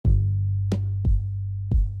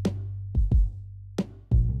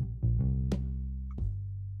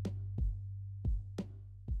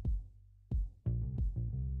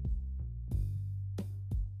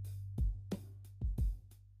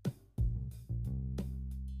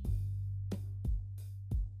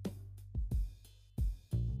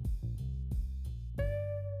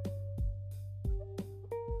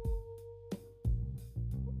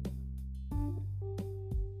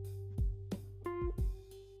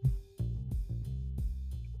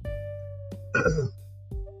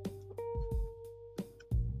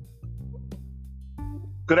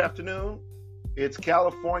Good afternoon. It's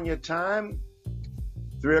California time,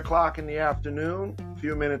 3 o'clock in the afternoon, a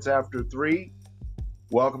few minutes after 3.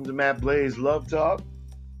 Welcome to Matt Blaze Love Talk.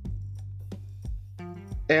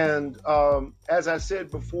 And as I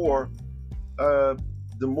said before, the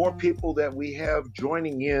more people that we have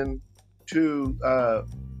joining in to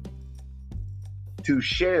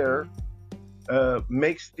share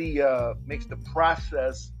makes the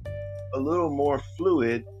process a little more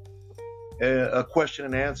fluid. A question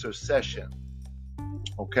and answer session.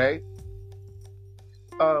 Okay.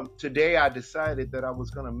 Today I decided that I was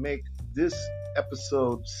going to make this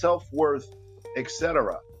episode self-worth,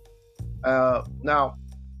 etc. Now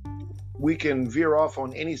we can veer off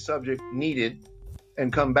on any subject needed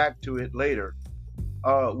and come back to it later.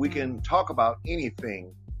 We can talk about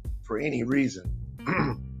anything for any reason.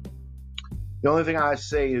 The only thing I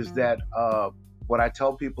say is that what I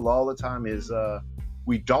tell people all the time is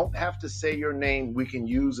we don't have to say your name. We can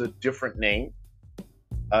use a different name.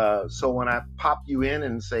 So when I pop you in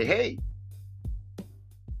and say, hey,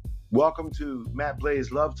 welcome to Matt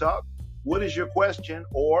Blaze Love Talk. What is your question,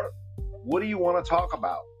 or what do you want to talk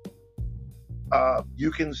about? You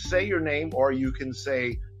can say your name, or you can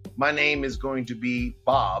say, my name is going to be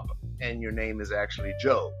Bob and your name is actually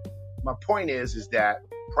Joe. My point is that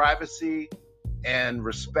privacy and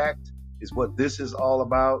respect is what this is all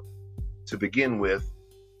about to begin with.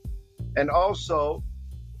 And also,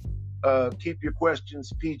 keep your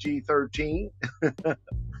questions PG-13.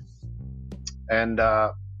 And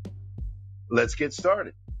let's get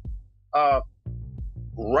started.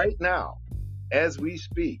 Right now, as we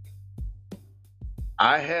speak,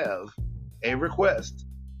 I have a request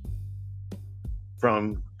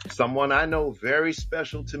from someone I know very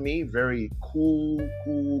special to me, very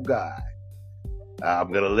cool guy.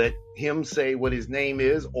 I'm going to let him say what his name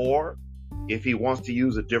is, or if he wants to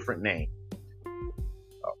use a different name.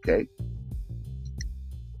 Okay.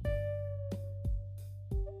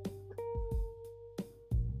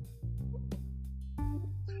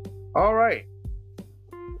 All right.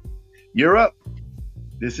 You're up.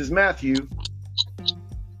 This is Matthew.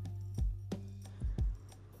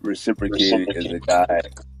 Reciprocated is a guy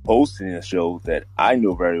hosting a show that I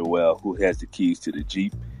know very well who has the keys to the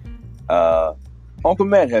Jeep. Uncle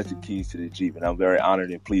Matt has the keys to the Jeep, and I'm very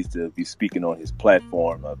honored and pleased to be speaking on his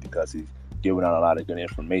platform because he's giving out a lot of good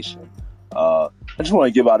information. I just want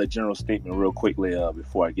to give out a general statement real quickly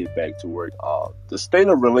before I get back to work. The state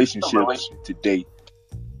of relationships today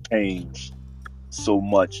changed so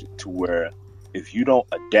much to where if you don't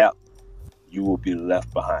adapt, you will be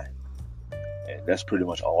left behind. And that's pretty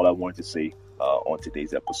much all I wanted to say on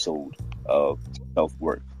today's episode of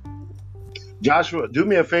Self-Worth. Joshua, do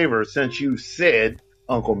me a favor. Since you said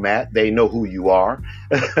Uncle Matt, they know who you are.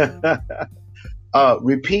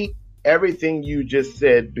 Repeat everything you just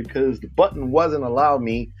said, because the button wasn't allowing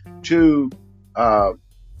me to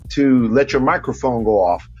let your microphone go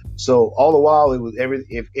off. So all the while, it was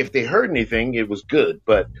if they heard anything, it was good.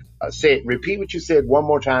 But repeat what you said one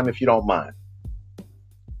more time, if you don't mind.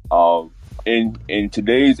 In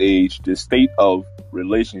today's age, the state of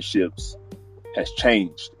relationships has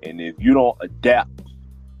changed, and if you don't adapt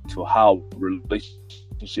to how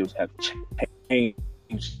relationships have changed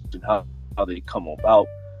and how they come about,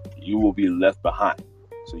 you will be left behind.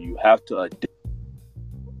 So you have to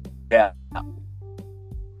adapt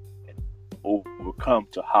and overcome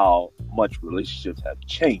to how much relationships have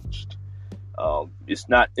changed. It's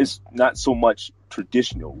not so much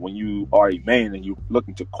traditional. When you are a man and you're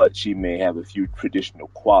looking to cut, she may have a few traditional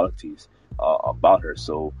qualities about her.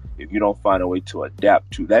 So if you don't find a way to adapt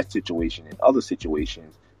to that situation and other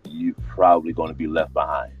situations, you're probably going to be left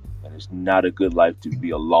behind. And it's not a good life to be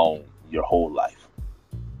alone your whole life.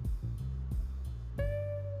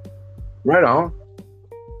 Right on.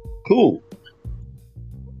 Cool.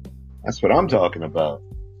 That's what I'm talking about.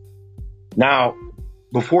 Now,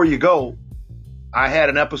 before you go, I had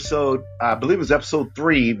an episode, I believe it was episode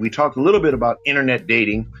 3. We talked a little bit about internet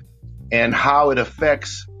dating and how it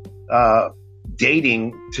affects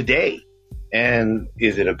dating today. And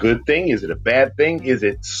is it a good thing? Is it a bad thing? Is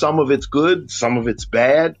it some of it's good, some of it's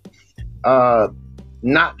bad?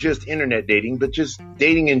 Not just internet dating, but just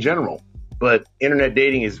dating in general. But internet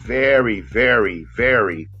dating is very, very,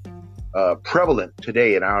 very prevalent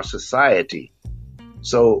today in our society.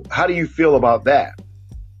 So how do you feel about that?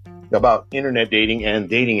 About internet dating and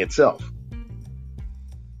dating itself?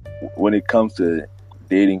 When it comes to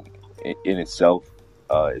dating in itself,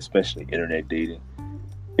 especially internet dating,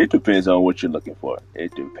 it depends on what you're looking for.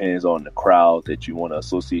 It depends on the crowd that you want to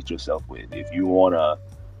associate yourself with. If you want to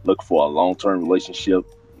look for a long-term relationship,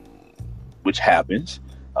 which happens.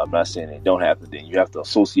 I'm not saying it don't happen. Then you have to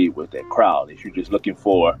associate with that crowd. If you're just looking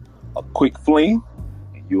for a quick fling,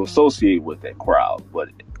 you associate with that crowd. But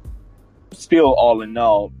still, all in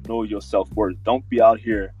all, know your self-worth. Don't be out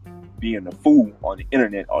here being a fool on the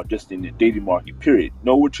internet or just in the dating market, period.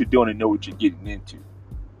 Know what you're doing and know what you're getting into.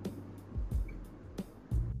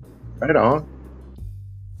 Right on.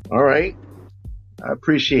 All right. I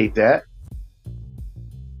appreciate that.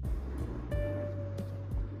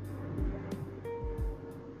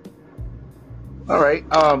 All right.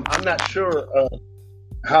 I'm not sure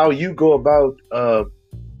how you go about.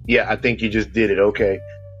 Yeah, I think you just did it. Okay.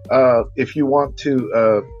 If you want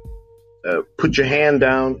to put your hand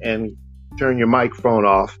down and turn your microphone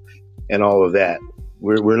off and all of that,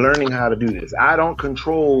 we're learning how to do this. I don't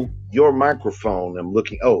control your microphone. I'm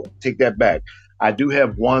looking. Oh, take that back. I do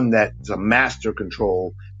have one that's a master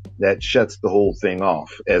control that shuts the whole thing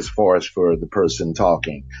off as far as for the person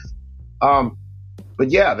talking. But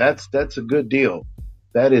yeah, that's a good deal.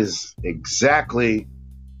 That is exactly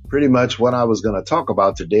pretty much what I was going to talk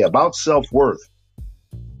about today, about self-worth.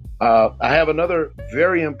 I have another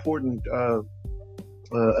very important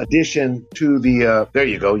addition to the. There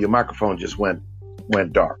you go. Your microphone just went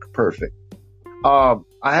dark. Perfect. I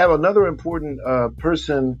have another important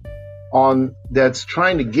person on that's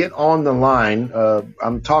trying to get on the line.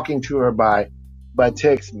 I'm talking to her by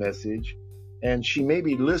text message, and she may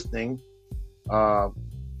be listening. I'm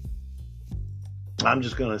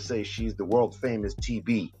just going to say she's the world famous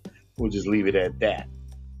TB. We'll just leave it at that.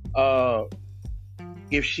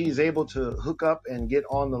 If she's able to hook up and get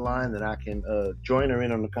on the line, then I can join her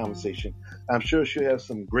in on the conversation. I'm sure she'll have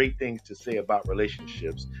some great things to say about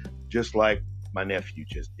relationships, just like my nephew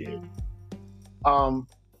just did. On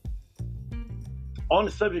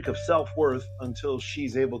the subject of self-worth, until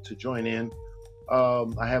she's able to join in,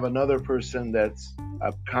 I have another person that's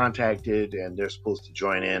I've contacted, and they're supposed to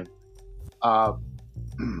join in. On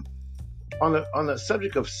the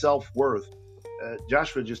subject of self-worth,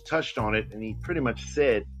 Joshua just touched on it, and he pretty much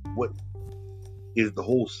said what is the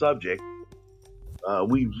whole subject.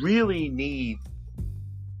 We really need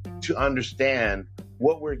to understand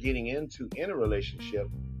what we're getting into in a relationship,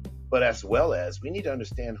 but as well as we need to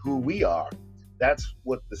understand who we are. That's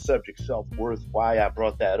what the subject self-worth, why I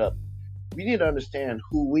brought that up. We need to understand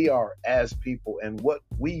who we are as people and what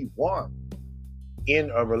we want in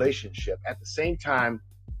a relationship. At the same time,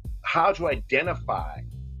 how to identify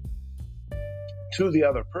to the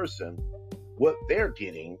other person what they're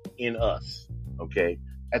getting in us, okay?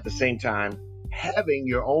 At the same time, having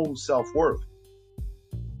your own self-worth,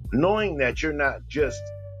 knowing that you're not just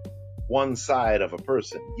one side of a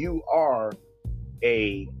person. You are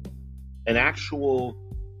an actual,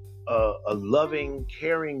 a loving,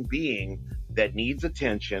 caring being that needs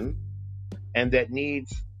attention and that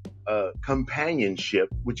needs companionship,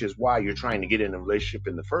 which is why you're trying to get in a relationship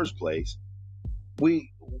in the first place.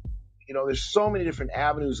 There's so many different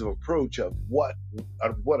avenues of approach of what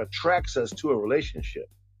attracts us to a relationship.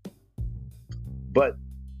 But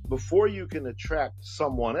before you can attract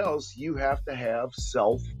someone else, you have to have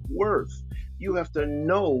self-worth. You have to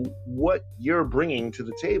know what you're bringing to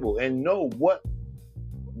the table and know what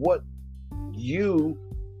you,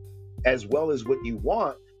 as well as what you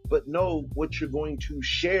want, but know what you're going to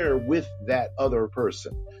share with that other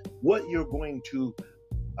person, what you're going to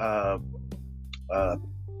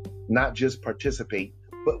not just participate,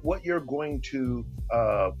 but what you're going to,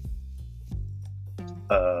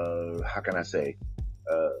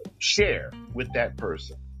 share with that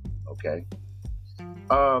person. Okay.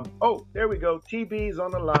 Oh, there we go. TB's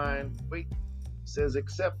on the line. Wait, says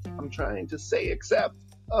accept. I'm trying to say accept.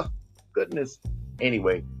 Oh, goodness.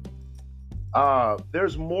 Anyway,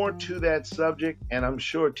 there's more to that subject, and I'm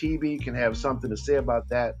sure TB can have something to say about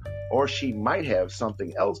that, or she might have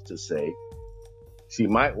something else to say. She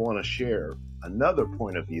might want to share another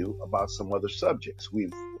point of view about some other subjects.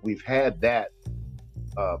 We've had that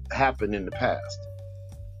happen in the past.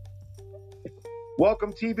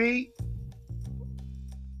 Welcome, TB.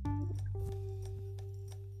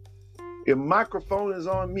 Your microphone is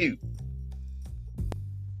on mute.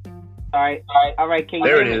 All right. Can you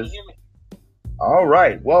There hear it me? is. All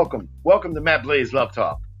right. Welcome to Matt Blaze Love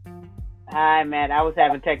Talk. Hi, Matt. I was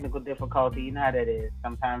having technical difficulty. You know how that is.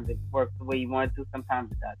 Sometimes it works the way you want it to.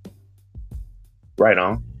 Sometimes it doesn't. Right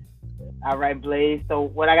on. All right, Blaze. So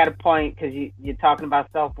what I got to point, because you're talking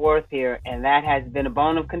about self-worth here, and that has been a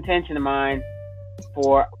bone of contention of mine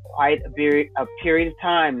for quite a period of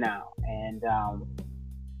time now. And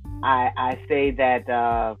I say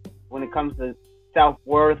that when it comes to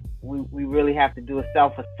self-worth, we really have to do a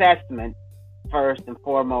self-assessment first and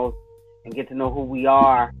foremost and get to know who we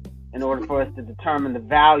are in order for us to determine the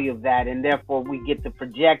value of that, and therefore we get to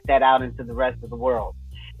project that out into the rest of the world.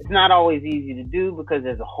 It's not always easy to do because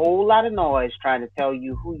there's a whole lot of noise trying to tell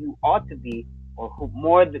you who you ought to be, or who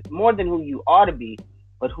more than who you ought to be,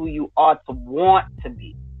 but who you ought to want to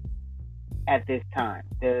be at this time.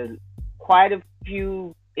 There's quite a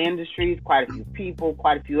few industries, quite a few people,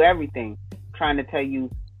 quite a few everything trying to tell you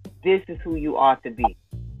this is who you ought to be.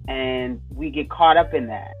 And we get caught up in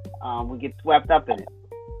that. We get swept up in it.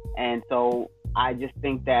 And so I just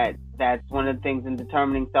think that that's one of the things in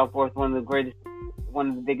determining self-worth. One of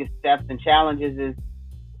the biggest steps and challenges is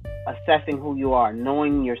assessing who you are,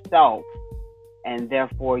 knowing yourself, and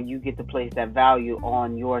therefore you get to place that value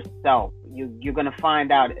on yourself. You're going to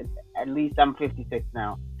find out, at least I'm 56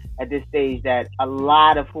 now, at this stage, that a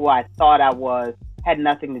lot of who I thought I was had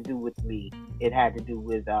nothing to do with me. It had to do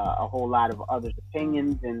with a whole lot of others'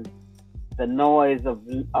 opinions and the noise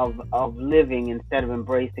of living instead of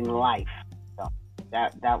embracing life. So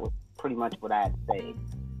that was pretty much what I had to say.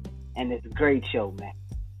 And it's a great show, man.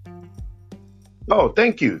 Oh,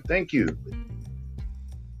 thank you.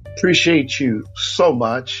 Appreciate you so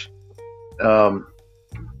much.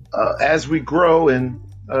 As we grow and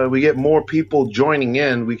we get more people joining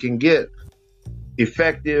in, we can get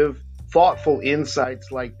effective, thoughtful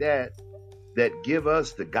insights like that give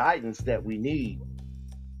us the guidance that we need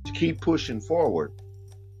to keep pushing forward.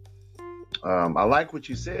 I like what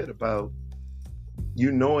you said about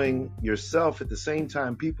you knowing yourself, at the same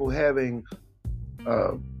time people having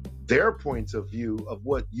their points of view of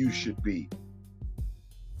what you should be.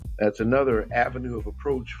 That's another avenue of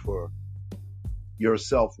approach for your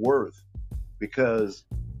self-worth, because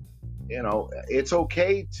it's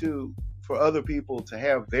okay for other people to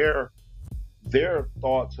have their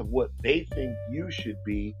thoughts of what they think you should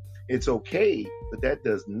be. It's okay, but that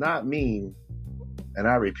does not mean, and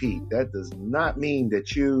I repeat, that does not mean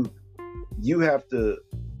that you have to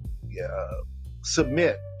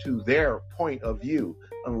submit to their point of view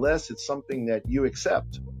unless it's something that you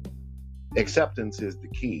accept. Acceptance is the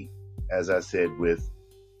key, as I said, with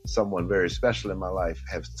someone very special in my life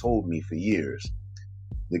has told me for years.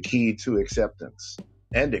 The key to acceptance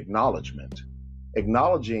and acknowledgement,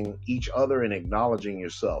 acknowledging each other and acknowledging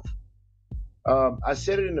yourself. I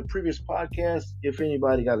said it in the previous podcast. If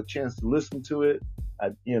anybody got a chance to listen to it,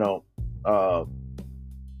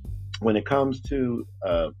 when it comes to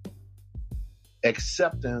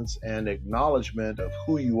acceptance and acknowledgement of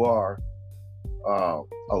who you are,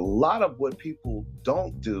 a lot of what people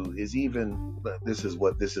don't do is this is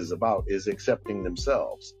what this is about, is accepting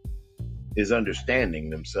themselves, is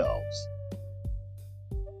understanding themselves.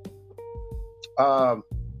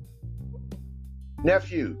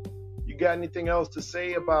 Nephew, you got anything else to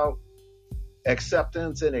say about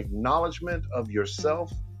acceptance and acknowledgement of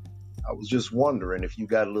yourself? I was just wondering if you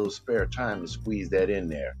got a little spare time to squeeze that in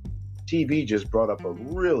there. TV just brought up a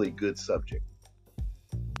really good subject.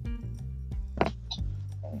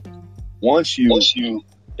 Once you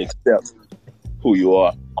accept who you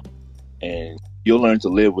are, and you'll learn to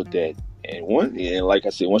live with that. And like I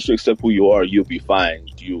said, once you accept who you are, you'll be fine.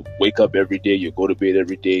 You wake up every day, you go to bed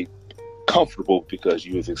every day comfortable because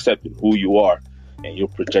you have accepted who you are, and you'll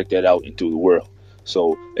project that out into the world.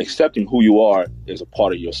 So accepting who you are is a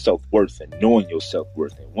part of your self-worth and knowing your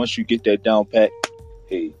self-worth. And once you get that down pat,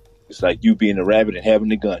 hey, it's like you being a rabbit and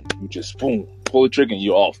having a gun. You just boom, pull the trigger and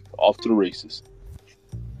you're off to the races.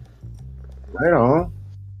 Right on.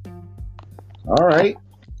 All right.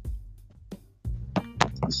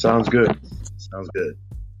 Sounds good.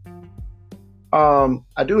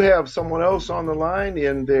 I do have someone else on the line,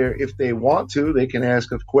 and if they want to, they can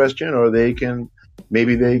ask a question, or they can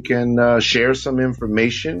share some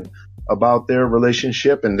information about their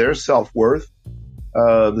relationship and their self-worth.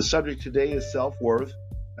 The subject today is self-worth.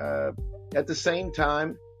 At the same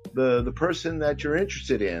time, the person that you're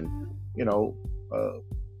interested in,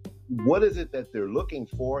 what is it that they're looking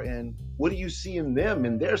for, and what do you see in them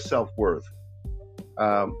in their self-worth?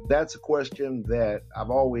 That's a question that I've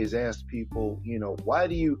always asked people, why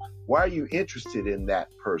are you interested in that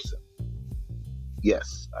person?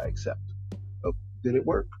 Yes, I accept. Oh, did it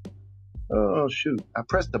work? Oh, shoot. I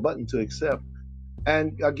pressed the button to accept.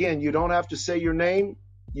 And again, you don't have to say your name.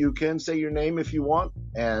 You can say your name if you want,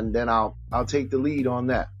 and then I'll take the lead on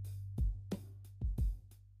that.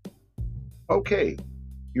 Okay.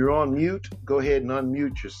 You're on mute. Go ahead and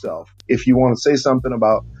unmute yourself if you want to say something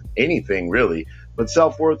about anything, really. But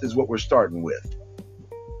self-worth is what we're starting with.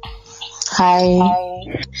 Hi.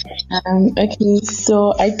 Okay,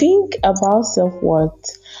 so I think about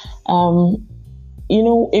self-worth.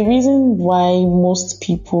 a reason why most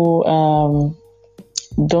people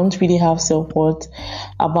don't really have self-worth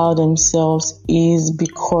about themselves is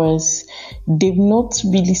because they've not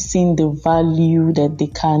really seen the value that they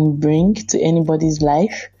can bring to anybody's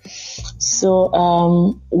life.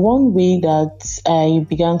 So one way that I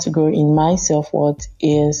began to grow in my self-worth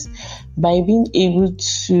is by being able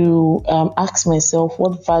to ask myself,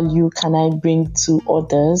 what value can I bring to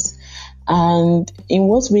others? And in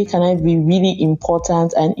what way can I be really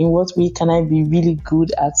important, and in what way can I be really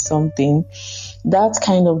good at something? That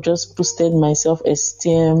kind of just boosted my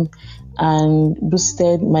self-esteem and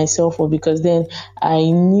boosted my self-worth, because then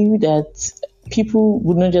I knew that people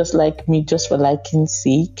would not just like me just for liking's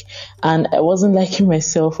sake, and I wasn't liking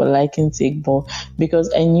myself for liking's sake, but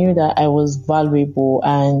because I knew that I was valuable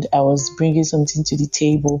and I was bringing something to the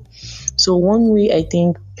table. So one way I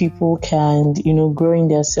think people can, grow in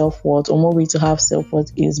their self-worth, or one way to have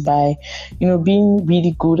self-worth, is by, being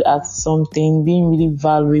really good at something, being really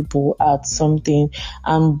valuable at something,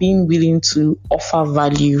 and being willing to offer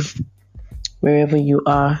value wherever you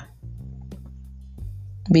are,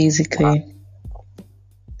 basically.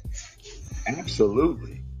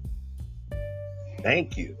 Absolutely.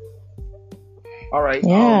 Thank you. All right.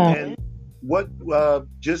 Yeah. And what,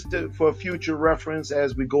 for future reference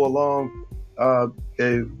as we go along,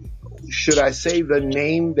 should I say the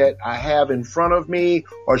name that I have in front of me,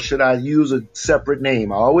 or should I use a separate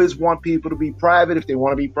name? I always want people to be private if they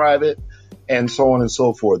want to be private, and so on and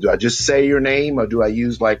so forth. Do I just say your name, or do I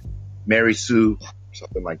use like Mary Sue,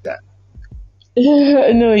 something like that?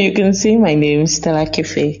 No, you can say my name, Stella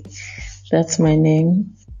Kefe. That's my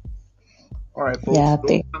name. All right, folks. Yeah,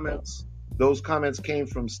 those comments came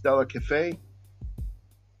from Stella Kefe.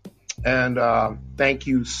 And thank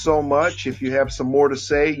you so much. If you have some more to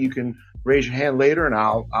say, you can raise your hand later, and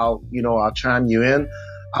I'll chime you in.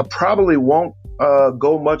 I probably won't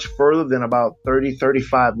go much further than about 30,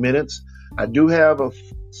 35 minutes. I do have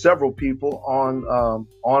several people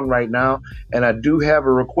on right now, and I do have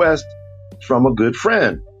a request from a good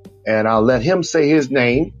friend, and I'll let him say his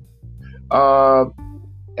name. At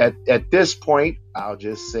this point, I'll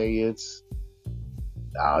just say it's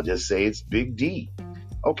Big D.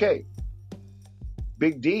 Okay.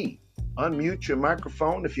 Big D, unmute your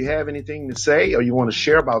microphone if you have anything to say, or you want to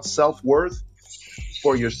share about self-worth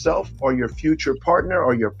for yourself or your future partner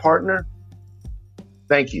or your partner.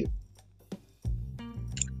 Thank you.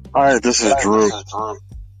 All right, this is Drew.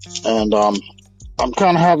 And I'm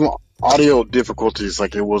kind of having audio difficulties.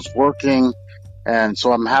 Like, it was working, and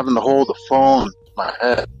so I'm having to hold the phone in my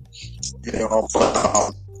head.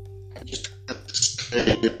 But I just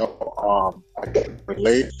say, I can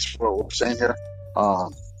relate to what we're saying here.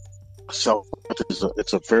 So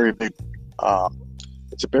it's a very big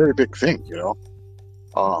thing,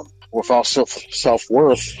 without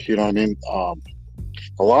self-worth,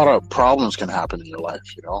 a lot of problems can happen in your life,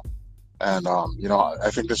 and I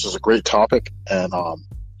think this is a great topic, and I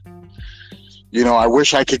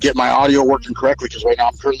wish I could get my audio working correctly, because right now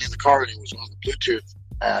I'm currently in the car and it was on the Bluetooth,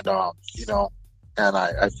 and and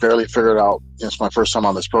I barely figured out, it's my first time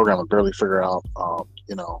on this program, I barely figured out how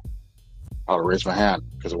to raise my hand,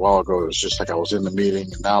 because a while ago it was just like I was in the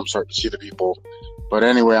meeting, and now I'm starting to see the people. But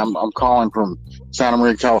anyway, I'm calling from Santa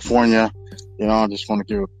Maria, California. I just want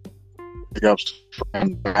to give big ups to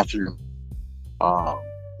Matthew. I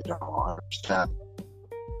understand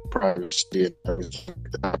privacy and everything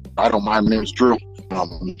like that. I don't mind. My name is Drew.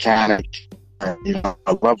 I'm a mechanic, and I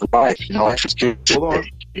love the life.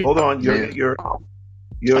 Hold on.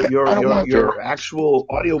 Your actual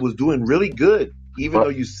audio was doing really good, even though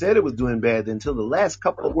you said it was doing bad, until the last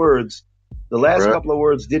couple of words. The last couple of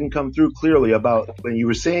words didn't come through clearly about when you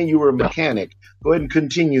were saying you were a mechanic. Go ahead and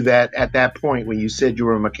continue that at that point when you said you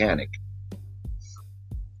were a mechanic.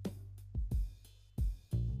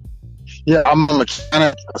 Yeah, I'm a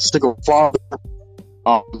mechanic, a single father.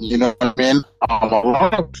 You know what I mean? A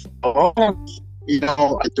lot of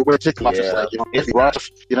the way TikTok is like, it's rough.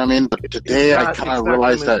 You know what I mean? But today I kind of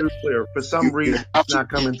realized that for some reason it's not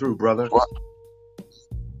coming through, brother. What?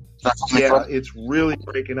 Yeah, it's really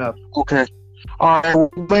breaking up. Okay. All right.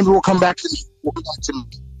 Well, maybe we'll come back to me.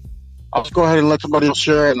 I'll just go ahead and let somebody else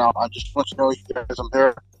share it, and I just want you to know, you guys, I'm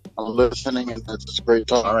here. I'm listening, and it's a great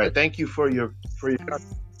talk. All right. Thank you for your.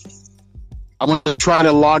 I'm going to try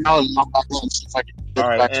to log out and log back in and see if I can get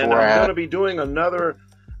back to where I am. I'm going to be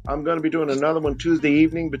doing another one Tuesday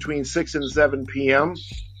evening between 6 and 7 p.m.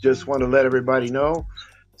 Just want to let everybody know.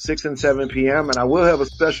 6 and 7 p.m. And I will have a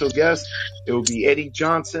special guest. It will be Eddie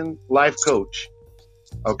Johnson, life coach.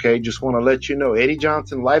 Okay, just want to let you know. Eddie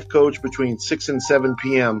Johnson, life coach, between 6 and 7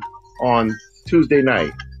 p.m. on Tuesday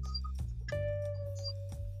night.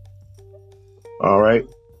 All right.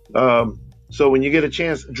 So when you get a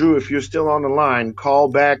chance, Drew, if you're still on the line, call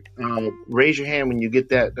back. Raise your hand when you get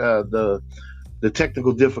that the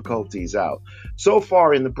technical difficulties out. So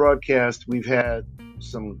far in the broadcast, we've had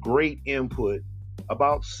some great input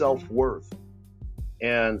about self-worth.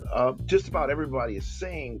 And just about everybody is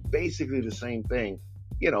saying basically the same thing.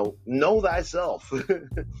 Know thyself,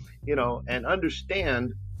 and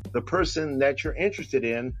understand the person that you're interested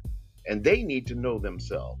in, and they need to know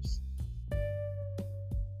themselves.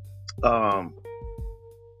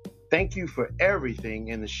 Thank you for everything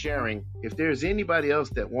and the sharing. If there's anybody else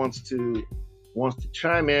that wants to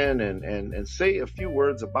chime in and say a few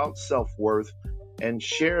words about self-worth and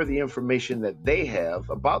share the information that they have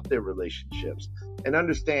about their relationships, and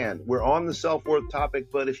understand we're on the self-worth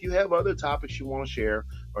topic, but if you have other topics you want to share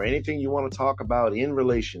or anything you want to talk about in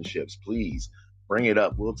relationships, please bring it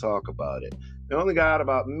up. We'll talk about it. We only got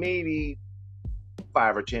about maybe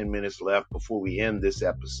 5 or 10 minutes left before we end this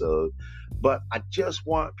episode, but I just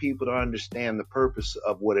want people to understand the purpose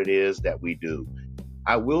of what it is that we do.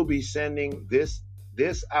 I will be sending this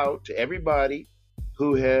out to everybody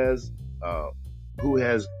who has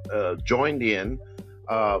joined in.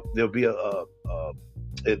 There'll be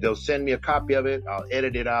they'll send me a copy of it. I'll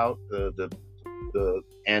edit it out,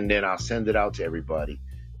 and then I'll send it out to everybody.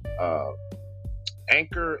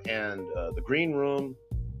 Anchor and the Green Room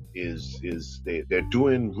they're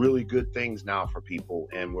doing really good things now for people,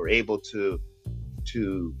 and we're able to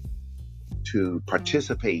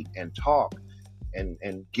participate and talk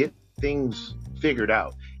and get things figured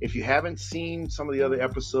out. If you haven't seen some of the other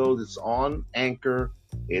episodes, it's on Anchor,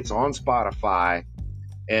 it's on Spotify,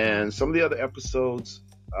 and some of the other episodes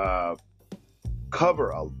cover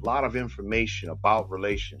a lot of information about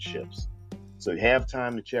relationships. So you have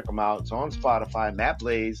time to check them out. It's on Spotify, Matt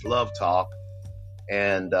Blaze, Love Talk.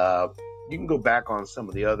 And you can go back on some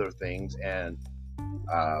of the other things, and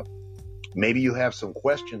maybe you have some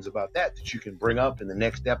questions about that you can bring up in the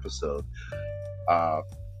next episode. I'm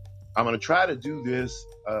going to try to do this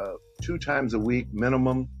 2 times a week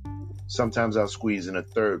minimum. Sometimes I'll squeeze in a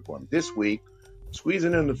third one. This week,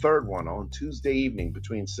 squeezing in the third one on Tuesday evening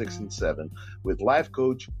between 6 and 7 with life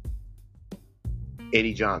coach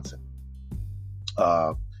Eddie Johnson.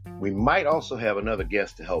 We might also have another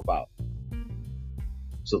guest to help out.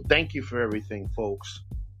 So thank you for everything, folks.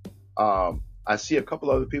 I see a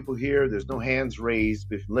couple other people here. There's no hands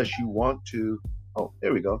raised unless you want to. Oh,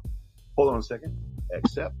 there we go. Hold on a second.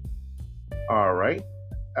 Accept. All right.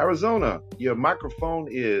 Arizona, your microphone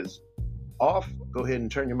is off. Go ahead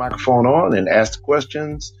and turn your microphone on and ask the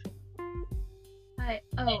questions. Hi.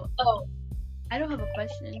 I don't have a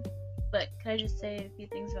question, but can I just say a few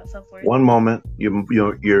things about self-worth? One moment.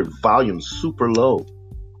 Your volume's super low.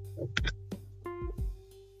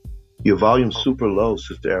 Your volume's super low,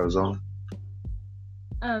 Sister Arizona.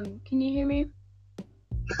 Can you hear me?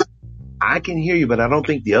 I can hear you, but I don't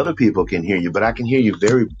think the other people can hear you. But I can hear you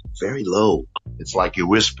very, very low. It's like you're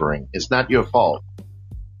whispering. It's not your fault.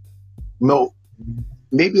 No,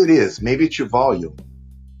 maybe it is. Maybe it's your volume.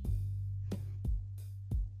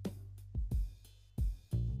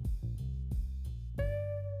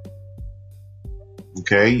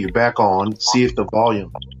 Okay, you're back on. See if the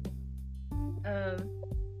volume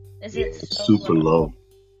is it super low.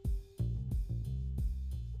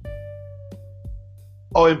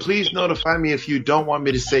 Oh, and please notify me if you don't want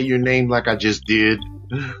me to say your name like I just did.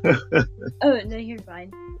 Oh, no, you're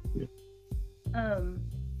fine.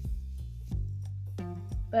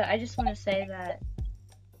 But I just want to say that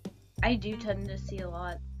I do tend to see a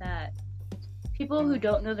lot that people who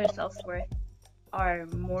don't know their self-worth are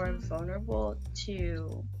more vulnerable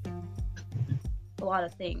to a lot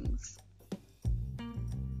of things.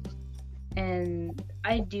 And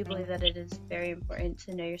I do believe that it is very important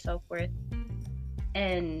to know your self-worth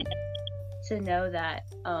and to know that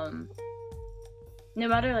no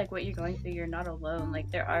matter like what you're going through, you're not alone. Like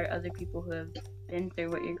there are other people who have been through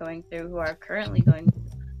what you're going through, who are currently going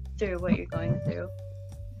through what you're going through.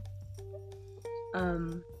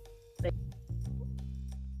 I'm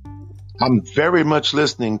very much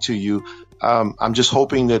listening to you. I'm just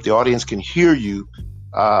hoping that the audience can hear you.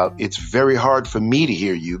 It's very hard for me to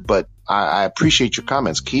hear you, but I appreciate your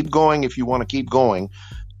comments. Keep going if you want to keep going.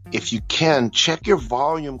 If you can, check your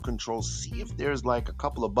volume control. See if there's like a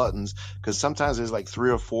couple of buttons, because sometimes there's like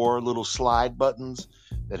 3 or 4 little slide buttons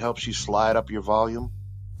that helps you slide up your volume.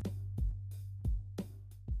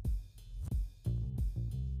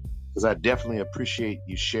 Because I definitely appreciate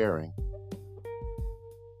you sharing.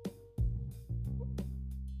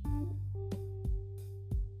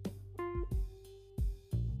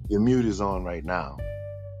 Your mute is on right now.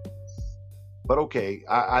 But okay,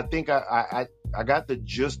 I think I got the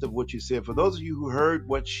gist of what you said. For those of you who heard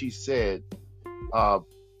what she said, I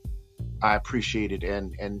appreciate it.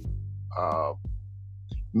 And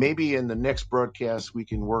maybe in the next broadcast, we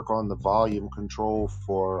can work on the volume control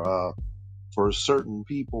for certain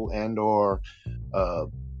people and or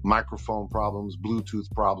microphone problems, Bluetooth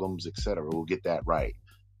problems, etc. We'll get that right.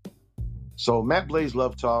 So Matt Blaze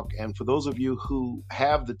Love Talk. And for those of you who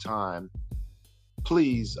have the time,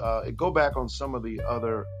 please go back on some of the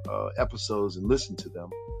other episodes and listen to them.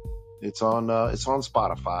 It's on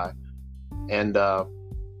Spotify. And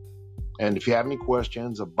if you have any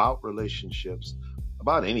questions about relationships,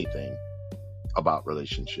 about anything about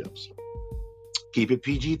relationships, keep it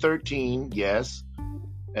PG-13, yes.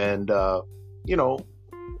 And,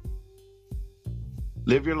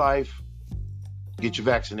 live your life, get your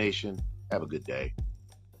vaccination, have a good day.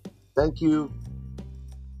 Thank you.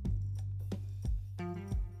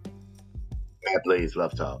 Matt Blaze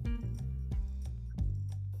Love Talk.